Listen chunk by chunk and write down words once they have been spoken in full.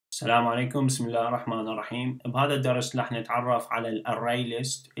السلام عليكم، بسم الله الرحمن الرحيم. بهذا الدرس راح نتعرف على ال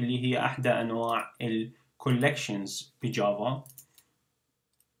ArrayList اللي هي أحدى أنواع ال Collections بجافا.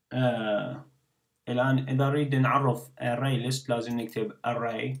 الآن إذا نريد نعرف ArrayList لازم نكتب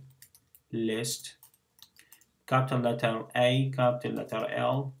ArrayList capital letter A capital letter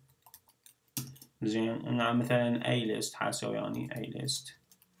L. زين، أنا مثلا AList حاسوي يعني AList.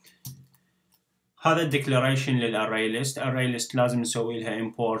 هذا الديكلاريشن للArrayList. ArrayList لازم نسوي لها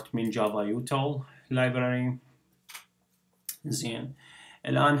import من جافا util library. زين،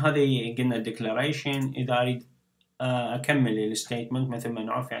 الآن هذه قلنا الديكلاريشن. إذا أريد أكمل الستيتمنت مثل ما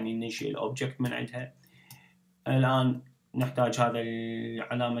نعرف يعني ننشئ الأوبجكت من عندها. الآن نحتاج هذا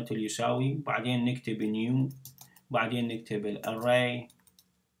علامة اليساوي، بعدين نكتب new، بعدين نكتب الأري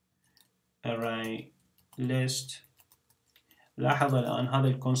ArrayList. لاحظ الآن هذا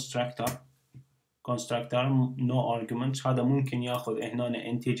الكونستراكتور no arguments، هذا ممكن ياخذ هنا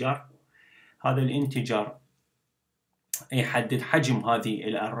انتجر. هذا الانتجر يحدد حجم هذه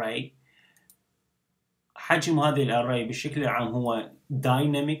الاري. حجم هذه الاري بشكل عام هو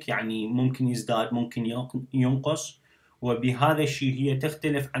دايناميك، يعني ممكن يزداد ممكن ينقص، وبهذا الشيء هي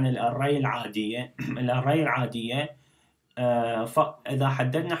تختلف عن الاري العادية. الاري العادية إذا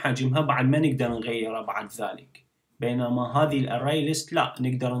حددنا حجمها بعد ما نقدر نغيره بعد ذلك، بينما هذه الاري ليست لا،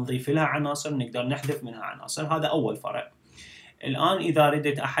 نقدر نضيف لها عناصر، نقدر نحذف منها عناصر. هذا أول فرق. الآن إذا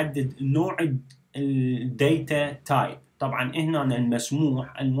ردت أحدد نوع الداتا تايب، طبعا هنا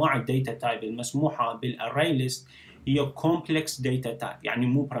المسموح انواع الداتا تايب المسموحه بالاري ليست هي كومبلكس داتا تايب، يعني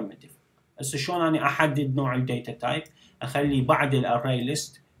مو بريمتيف. هسه شلون انا احدد نوع الداتا تايب؟ اخلي بعد الاري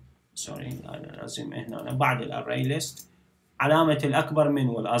ليست، لازم هنا بعد الاري ليست علامه الاكبر من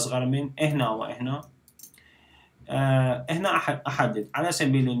والاصغر من هنا وهنا. هنا احدد على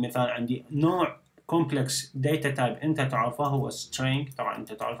سبيل المثال عندي نوع كومبلكس داتا تايب انت تعرفه هو string. طبعا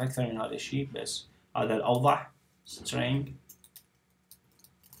انت تعرف اكثر من هذا الشيء بس هذا الاوضح. string.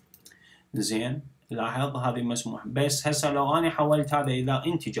 زين، لاحظ هذه مسموح، بس هسه لو انا حولت هذا الى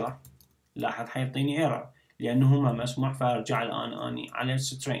انتجر لاحظ حيعطيني ايرور لانه ما مسموح، فارجع الان اني على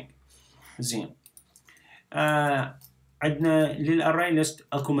string. زين، عندنا للاري ليست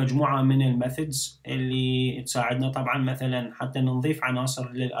اكو مجموعه من الميثودز اللي تساعدنا. طبعا مثلا حتى نضيف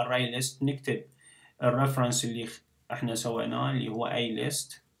عناصر للاري ليست نكتب الريفرنس اللي احنا سويناه اللي هو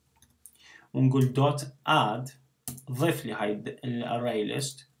AList، ونقول دوت اد ضيف لي هاي الاري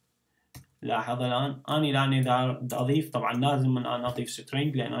ليست. لاحظ الان اني اذا اضيف طبعا لازم انا اضيف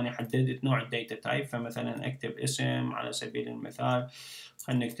string لان انا حددت نوع الداتا تايب. فمثلا اكتب اسم على سبيل المثال،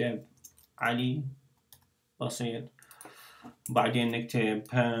 خلينا نكتب علي بسيط، بعدين نكتب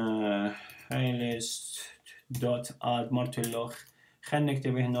AList دوت اد مرتلخ، خلينا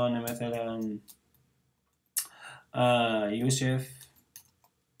نكتب هنا مثلا يوسف.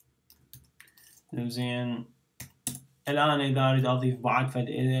 زين، الآن إذا أريد أضيف بعد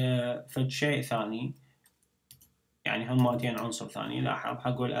فد شيء ثاني، يعني هم مالتين عنصر ثاني، لاحظ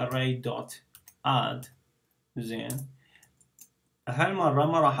حقول array dot add. زين، هالمرة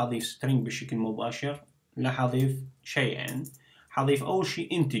ما راح أضيف string بشكل مباشر، راح أضيف شيئين. حضيف أول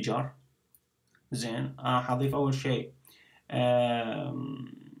شيء integer. زين، حضيف أول شيء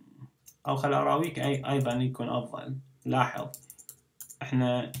أو خل أراويك أيضا يكون أفضل. لاحظ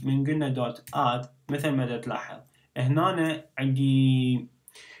إحنا من قلنا دوت add مثل ما تلاحظ هنا عندي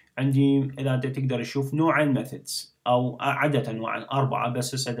إذا تقدر تشوف نوع الميثودز أو عدد أنواع 4،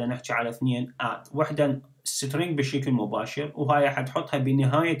 بس هسه نحكي على 2. add وحدة string بشكل مباشر وهاي حتحطها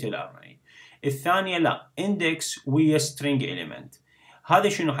بنهاية الاري، الثانية لا index ويا string element. هذا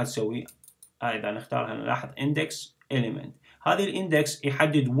شنو حتسوي؟ إذا نختارها نلاحظ index element. هذه الاندكس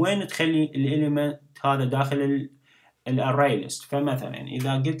يحدد وين تخلي الاليمنت هذا داخل الاري ليست. فمثلا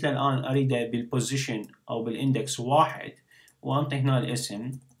اذا قلت له الان اريده بالبوزيشن او بالاندكس 1 وانطي هنا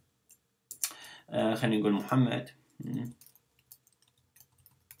الاسم، خلينا نقول محمد.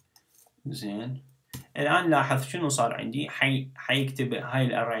 زين، الان لاحظ شنو صار عندي، حيكتب هاي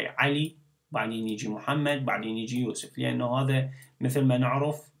الاري علي، بعدين يجي محمد، بعدين يجي يوسف، لانه هذا مثل ما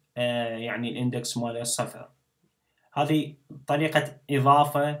نعرف يعني الاندكس ماله 0. هذه طريقة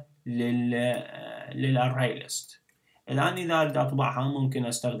إضافة للأري ليست. الآن إذا أريد أطبعها ممكن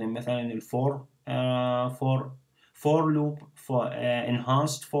أستخدم مثلا الفور لوب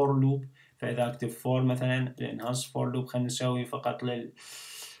enhanced for loop. فإذا أكتب for مثلا enhanced for loop، خلينا نسوي فقط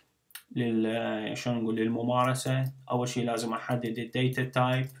شلون نقول للممارسة. أول شيء لازم أحدد الداتا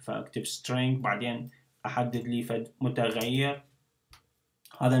تايب، فأكتب string، بعدين أحدد لي فد متغير.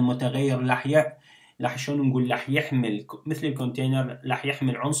 هذا المتغير راح شلون نقول راح يحمل مثل الكونتينر، راح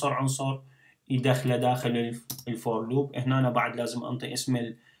يحمل عنصر يدخله داخل الفور لوب. هنا أنا بعد لازم انطي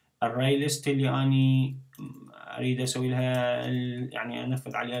اسم ArrayList اللي أني أريد أسوي لها يعني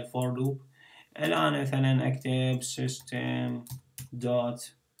أنفذ عليها الفور لوب. الآن مثلا أكتب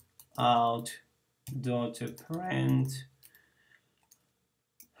system.out.print.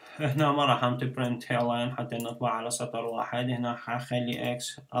 هنا ما راح أنطي print headline حتى نطبع على سطر واحد. هنا حخلي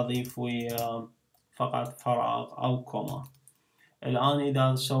x أضيف ويا فقط فراغ أو كوما. الآن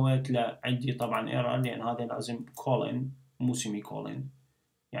إذا سويت له عندي طبعا error لأن هذا لازم colon مو سيمي colon،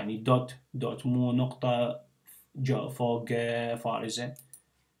 يعني دوت مو نقطة فوق فارزة.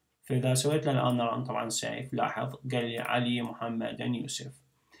 فإذا سويت له الآن run طبعا سيف، لاحظ قال لي علي محمد يوسف.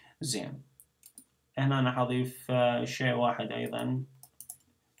 زين، هنا أنا حضيف شيء واحد أيضا،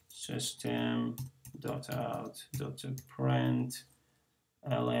 system.out.print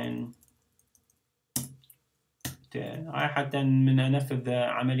ln. هاي حتى من أنفذ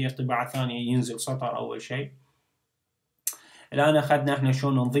عملية طباعة ثانية ينزل سطر أول شيء. الآن أخذنا إحنا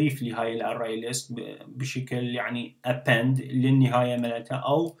شلون نضيف لهاي الأري ليست بشكل يعني append للنهاية مالتها،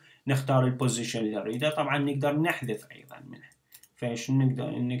 أو نختار البوزيشن اللي نريده. طبعا نقدر نحذف أيضا منه. فإيش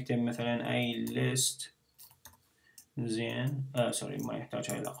نقدر نكتب مثلا أي list. زين سوري ما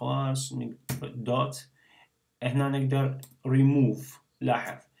يحتاج هاي الأقواس. دوت. هنا نقدر remove.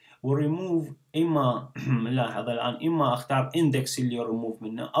 لاحظ والريموف إما لاحظ الآن إما أختار index اللي remove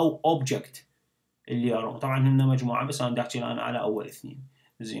منه أو object اللي أروح. طبعا هنا مجموعة بس أنا أحكي الآن على أول اثنين.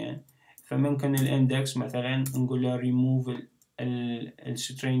 زين، فممكن الاندكس مثلا نقول له remove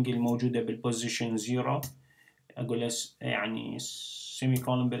السترينج الموجودة بالبوزيشن 0، أقول له يعني سيمي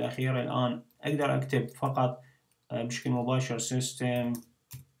كولن بالأخير. الآن أقدر أكتب فقط بشكل مباشر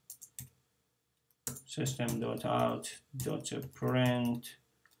system.out.print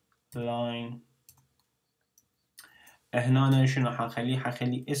line. هنا شنو حخلي؟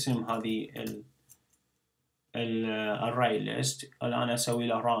 حخلي اسم هذه ArrayList. الآن أسوي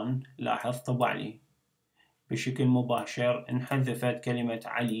له run. لاحظ طبع لي بشكل مباشر انحذفت كلمة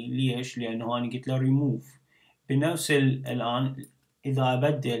علي. ليش؟ لأنه أنا قلت له remove. بنفس الآن إذا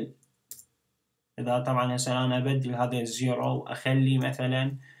أبدل، إذا طبعا هسه أنا أبدل هذا الزيرو وأخلي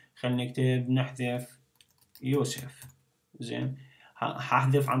مثلا خلينا نكتب نحذف يوسف. زين،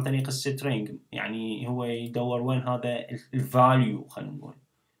 ححذف عن طريق السترينج، يعني هو يدور وين هذا الفاليو خلينا نقول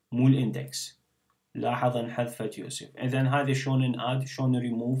مو الاندكس. لاحظ انحذفت يوسف. إذا هذا شلون ناد شلون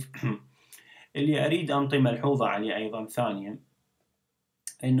ريموف. اللي أريد أنطي ملحوظة عليه أيضا ثانيا،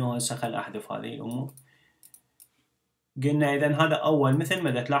 إنه هسه خل أحذف هذه الأمور. قلنا إذا هذا أول، مثل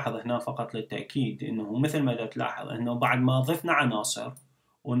ما تلاحظ هنا فقط للتأكيد إنه مثل ما تلاحظ إنه بعد ما ضفنا عناصر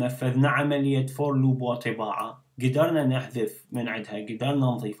ونفذنا عملية فور لوب وطباعة قدرنا نحذف من عندها، قدرنا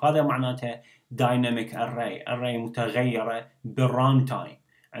نضيف. هذا معناته دايناميك أري متغيرة بالران تايم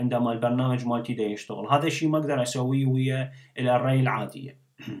عندما البرنامج مالتي دا يشتغل. هذا الشيء ما أقدر أسويه ويا الأري العادية.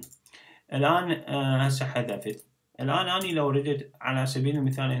 الآن هسه حذفت. الآن أنا لو ردت على سبيل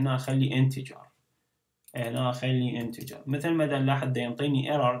المثال هنا أخلي انتجر، هنا أخلي انتجر، مثل ما نلاحظ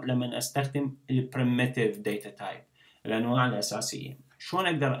يعطيني ايرور لما استخدم البريميتيف داتا تايب الأنواع الأساسية. شلون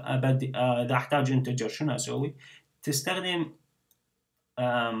أقدر أبدي إذا أحتاج انتجر شنو أسوي؟ تستخدم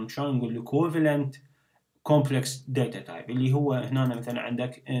شلون نقول equivalent complex data type اللي هو هنا مثلا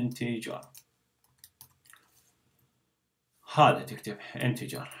عندك انتجر. هذا تكتب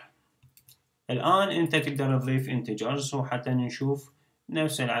انتجر. الآن أنت تقدر تضيف انتجرز وحتى نشوف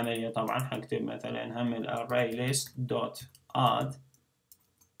نفس العملية. طبعا حكتب مثلا هم ArrayList dot add.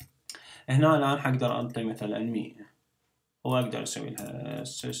 هنا الآن حقدر أنطي مثلا 100 وأقدر أسوي لها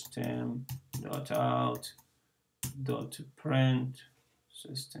system.out.print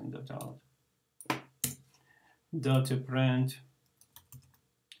system.out.print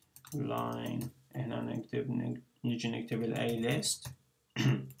line. هنا نجي نكتب ArrayList.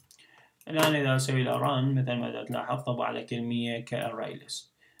 الآن إذا أسوي له run مثل ما تلاحظ طبع على كلمة كArrayList.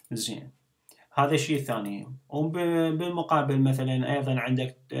 زين، هذا الشيء الثاني. وبالمقابل مثلا أيضا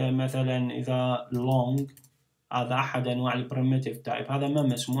عندك مثلا إذا long، هذا أحد أنواع البريميتيف تايب، هذا ما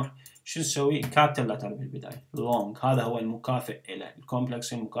مسموح. شو نسوي؟ كابيتال لتر بالبداية long، هذا هو المكافئ له،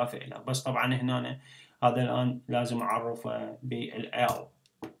 الكومبلكس المكافئ له. بس طبعا هنا هذا الآن لازم أعرفه بالL.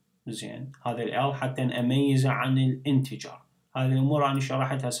 زين، هذا الL حتى أميزه عن الانتجر. هذه الأمور أنا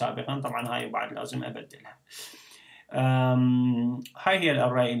شرحتها سابقا، طبعا هاي بعد لازم أبدلها. هاي هي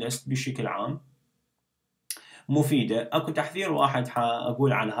ArrayList بشكل عام مفيدة. أكو تحذير واحد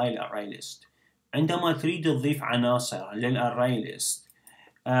أقول عن هاي ArrayList. عندما تريد تضيف عناصر للArrayList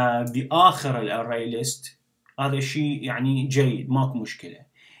بآخر ArrayList هذا الشيء يعني جيد، ماكو مشكلة.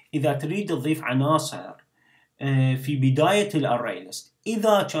 إذا تريد تضيف عناصر في بداية ArrayList،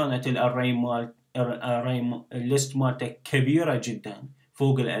 إذا كانت الأري ليست مالتك كبيرة جدا،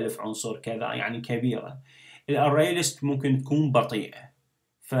 فوق ال1000 عنصر كذا، يعني كبيرة. الArrayList ممكن تكون بطيئة.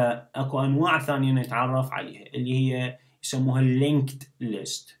 فأكو أنواع ثانية نتعرف عليها اللي هي يسموها linked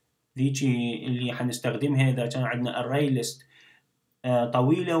list. ذيجي اللي حنستخدمها إذا كان عندنا ArrayList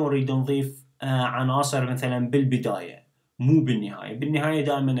طويلة ونريد نضيف عناصر مثلا بالبداية مو بالنهاية. بالنهاية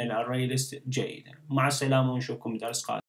دائما الArrayList جيدة. مع السلامة ونشوفكم بدرس قادم.